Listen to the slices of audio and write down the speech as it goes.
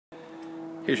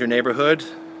Here's your neighborhood,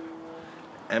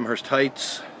 Amherst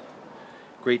Heights.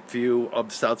 Great view of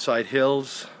the Southside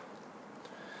Hills.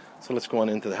 So let's go on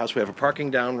into the house. We have a parking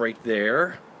down right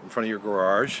there in front of your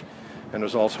garage, and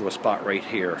there's also a spot right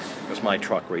here. There's my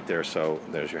truck right there, so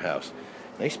there's your house.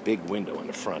 Nice big window in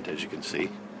the front, as you can see.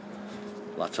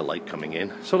 Lots of light coming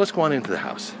in. So let's go on into the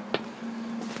house.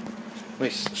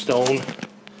 Nice stone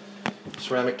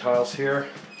ceramic tiles here.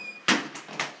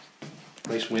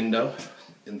 Nice window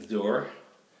in the door.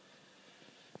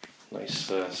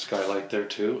 Nice skylight there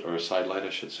too, or a side light I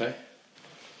should say.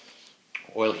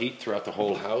 Oil heat throughout the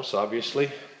whole house,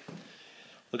 obviously.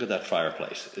 Look at that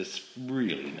fireplace. It's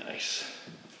really nice.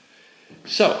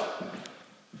 So,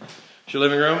 it's your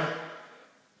living room.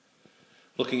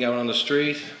 Looking out on the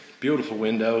street. Beautiful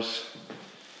windows.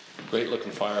 Great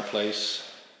looking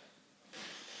fireplace.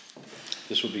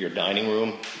 This would be your dining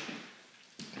room.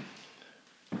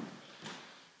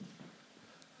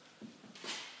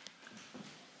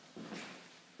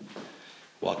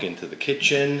 Walk into the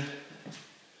kitchen.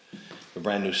 A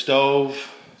brand new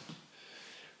stove.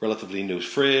 Relatively new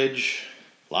fridge.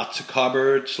 Lots of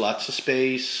cupboards, lots of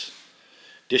space.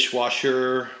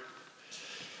 Dishwasher.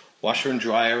 Washer and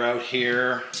dryer out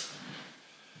here.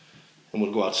 And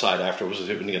we'll go outside afterwards. We're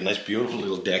going to get a nice beautiful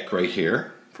little deck right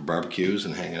here for barbecues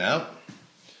and hanging out.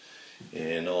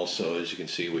 And also, as you can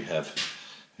see,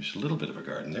 there's a little bit of a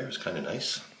garden there. It's kind of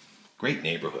nice. Great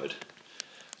neighborhood.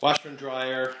 Washer and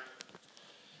dryer.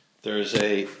 There's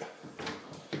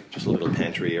just a little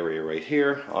pantry area right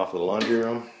here off of the laundry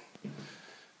room.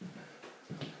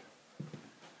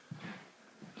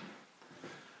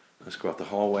 Let's go out the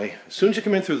hallway. As soon as you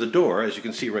come in through the door, as you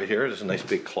can see right here, there's a nice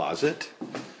big closet.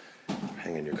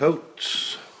 Hanging your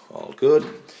coats, all good.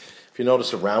 If you notice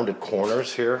the rounded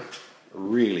corners here,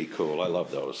 really cool. I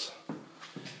love those.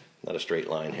 Not a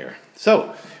straight line here.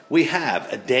 So we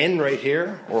have a den right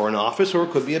here, or an office, or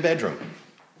it could be a bedroom.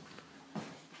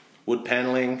 Wood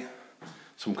paneling,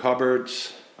 some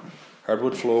cupboards,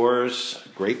 hardwood floors,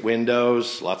 great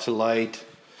windows, lots of light,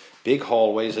 big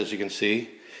hallways as you can see.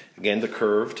 Again, the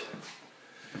curved.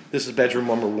 This is bedroom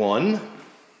number 1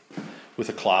 with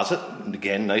a closet, and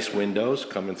again, nice windows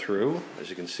coming through. As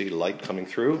you can see, light coming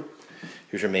through.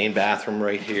 Here's your main bathroom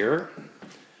right here.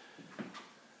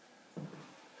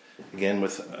 Again,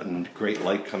 with a great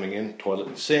light coming in, toilet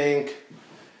and sink.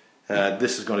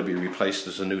 This is going to be replaced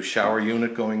as a new shower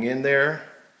unit going in there.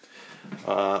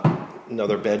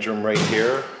 Another bedroom right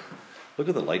here. Look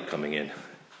at the light coming in.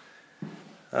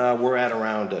 We're at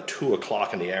around 2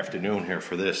 o'clock in the afternoon here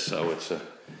for this, so it's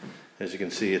as you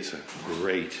can see, it's a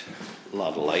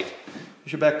lot of light.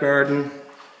 Here's your back garden.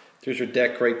 There's your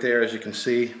deck right there, as you can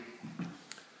see.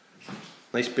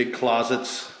 Nice big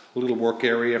closets, a little work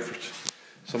area for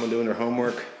someone doing their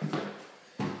homework.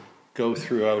 Go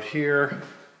through out here.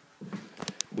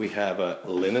 We have a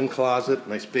linen closet,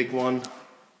 nice big one.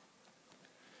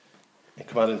 And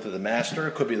come out into the master,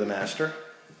 it could be the master.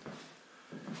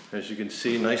 As you can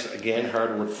see, nice, again,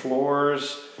 hardwood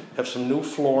floors. Have some new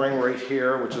flooring right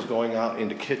here, which is going out in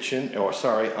the kitchen, or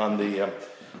sorry, on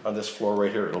this floor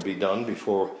right here. It'll be done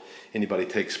before anybody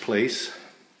takes place.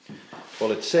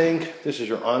 Toilet sink. This is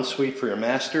your ensuite for your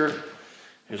master.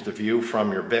 Here's the view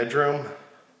from your bedroom.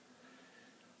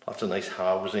 Lots of nice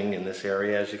housing in this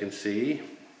area, as you can see.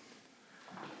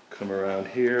 Come around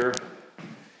here.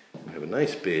 We have a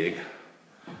nice big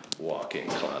walk-in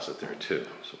closet there too,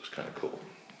 so it's kind of cool.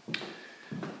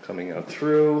 Coming out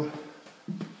through,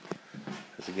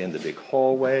 there's again the big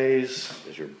hallways.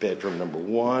 There's your bedroom number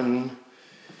 1,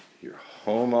 your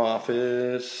home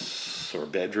office or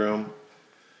bedroom,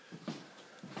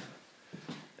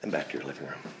 and back to your living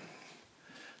room.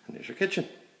 And there's your kitchen.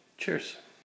 Cheers.